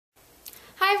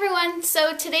Hi everyone!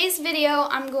 So today's video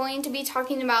I'm going to be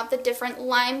talking about the different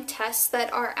Lyme tests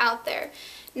that are out there.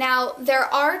 Now there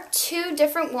are two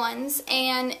different ones,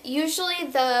 and usually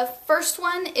the first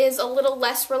one is a little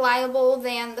less reliable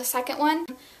than the second one,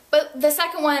 but the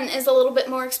second one is a little bit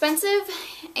more expensive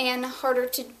and harder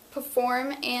to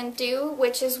perform and do,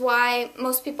 which is why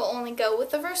most people only go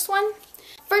with the first one.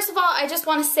 First of all, I just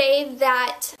want to say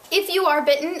that if you are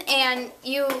bitten and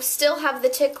you still have the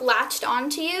tick latched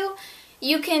onto you,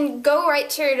 you can go right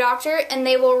to your doctor and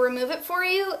they will remove it for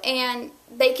you, and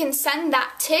they can send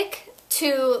that tick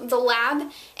to the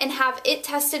lab and have it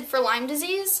tested for Lyme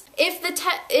disease. If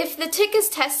the tick is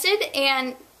tested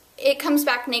and it comes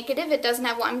back negative, it doesn't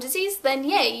have Lyme disease, then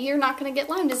yay, you're not going to get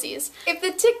Lyme disease. If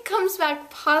the tick comes back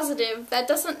positive, that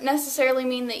doesn't necessarily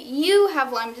mean that you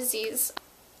have Lyme disease,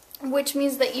 which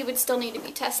means that you would still need to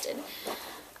be tested.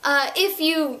 If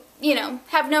you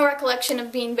have no recollection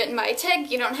of being bitten by a tick,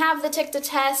 you don't have the tick to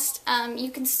test, you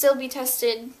can still be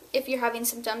tested if you're having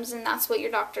symptoms and that's what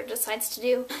your doctor decides to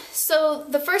do. So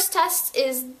the first test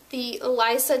is the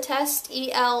ELISA test,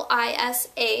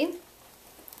 E-L-I-S-A,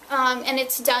 and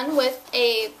it's done with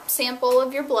a sample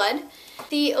of your blood.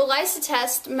 The ELISA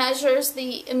test measures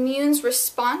the immune's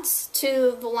response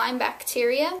to the Lyme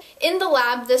bacteria. In the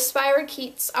lab, the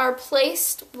spirochetes are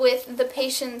placed with the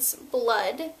patient's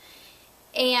blood,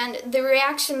 and the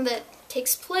reaction that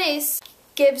takes place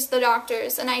gives the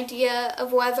doctors an idea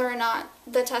of whether or not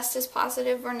the test is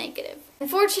positive or negative.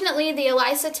 Unfortunately, the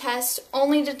ELISA test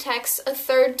only detects a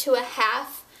third to a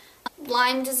half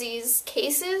Lyme disease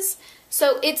cases,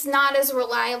 so it's not as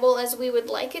reliable as we would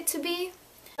like it to be.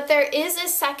 But there is a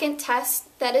second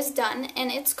test that is done,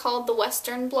 and it's called the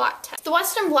Western blot test. The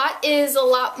Western blot is a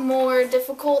lot more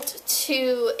difficult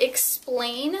to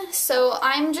explain, so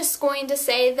I'm just going to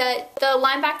say that the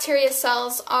Lyme bacteria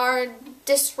cells are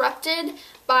disrupted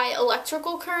by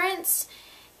electrical currents,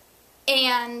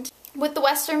 and with the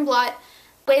Western blot,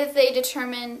 the way that they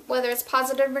determine whether it's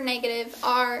positive or negative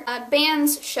are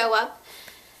bands show up,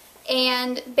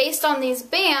 and based on these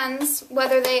bands,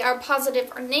 whether they are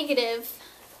positive or negative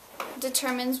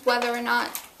determines whether or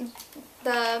not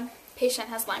the patient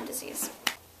has Lyme disease.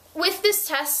 With this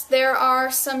test, there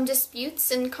are some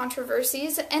disputes and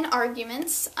controversies and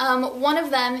arguments. One of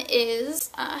them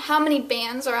is how many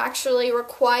bands are actually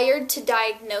required to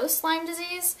diagnose Lyme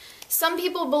disease. Some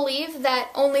people believe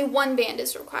that only one band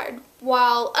is required,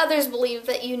 while others believe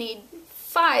that you need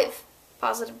 5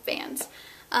 positive bands,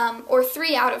 or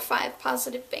 3 out of 5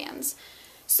 positive bands.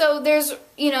 So there's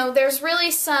really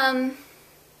some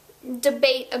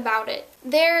debate about it.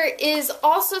 There is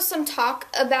also some talk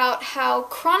about how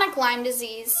chronic Lyme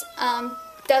disease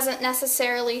doesn't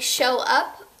necessarily show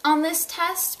up on this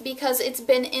test because it's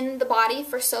been in the body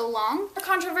for so long. The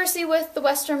controversy with the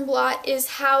Western blot is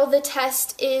how the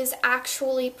test is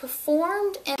actually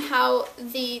performed and how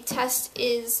the test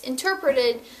is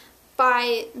interpreted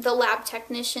by the lab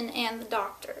technician and the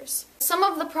doctors. Some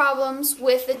of the problems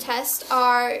with the test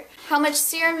are how much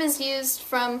serum is used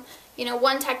from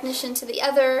one technician to the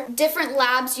other. Different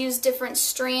labs use different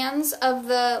strands of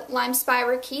the Lyme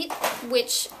spirochete,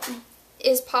 which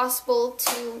is possible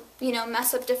to,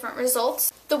 mess up different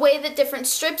results. The way that different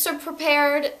strips are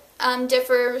prepared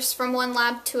differs from one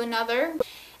lab to another.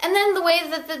 And then the way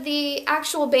that the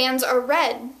actual bands are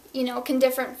read,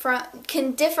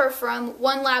 can differ from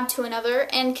one lab to another,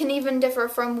 and can even differ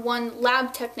from one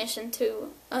lab technician to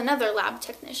another lab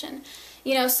technician.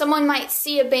 Someone might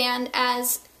see a band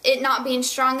as it not being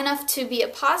strong enough to be a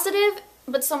positive,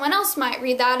 but someone else might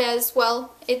read that as,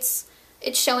 well, it's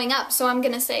showing up, so I'm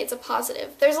going to say it's a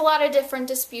positive. There's a lot of different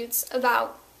disputes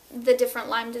about the different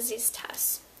Lyme disease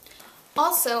tests.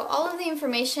 Also, all of the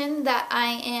information that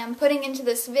I am putting into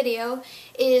this video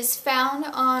is found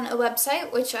on a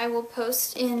website, which I will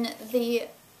post in the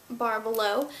bar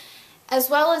below, as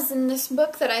well as in this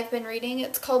book that I've been reading.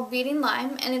 It's called Beating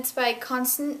Lyme, and it's by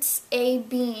Constance A.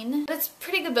 Bean. It's a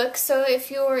pretty good book, so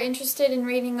if you're interested in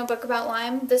reading a book about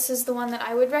Lyme, this is the one that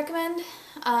I would recommend.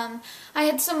 I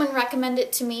had someone recommend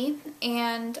it to me,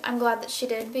 and I'm glad that she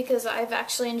did because I've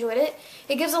actually enjoyed it.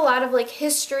 It gives a lot of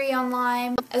history on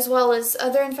Lyme, as well as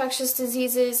other infectious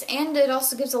diseases, and it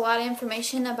also gives a lot of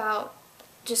information about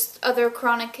just other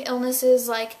chronic illnesses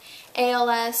like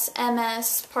ALS,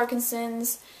 MS,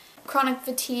 Parkinson's, chronic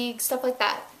fatigue, stuff like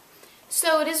that.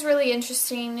 So it is really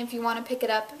interesting if you want to pick it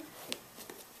up.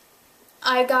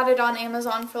 I got it on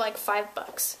Amazon for like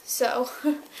 $5, so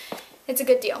it's a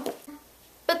good deal.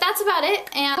 But that's about it,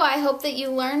 and I hope that you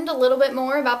learned a little bit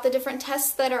more about the different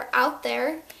tests that are out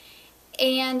there.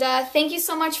 And thank you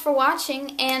so much for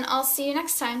watching, and I'll see you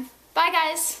next time. Bye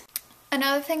guys!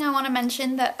 Another thing I want to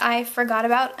mention that I forgot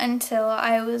about until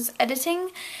I was editing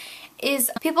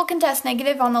is people can test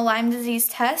negative on the Lyme disease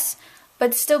test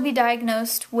but still be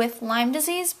diagnosed with Lyme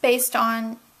disease based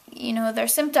on, you know, their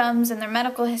symptoms and their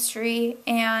medical history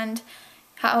and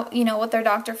how, you know, what their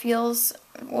doctor feels,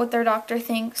 what their doctor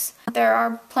thinks. There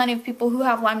are plenty of people who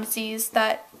have Lyme disease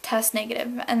that test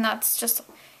negative, and that's just,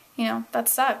 you know, that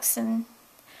sucks. And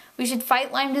we should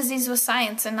fight Lyme disease with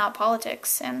science and not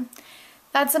politics. And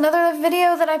that's another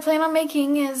video that I plan on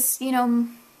making, is, you know,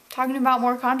 talking about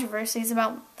more controversies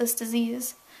about this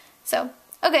disease. So,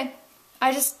 okay,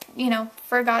 I just, you know,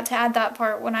 forgot to add that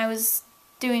part when I was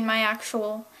doing my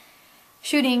actual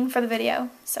shooting for the video.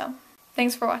 So,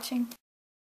 thanks for watching.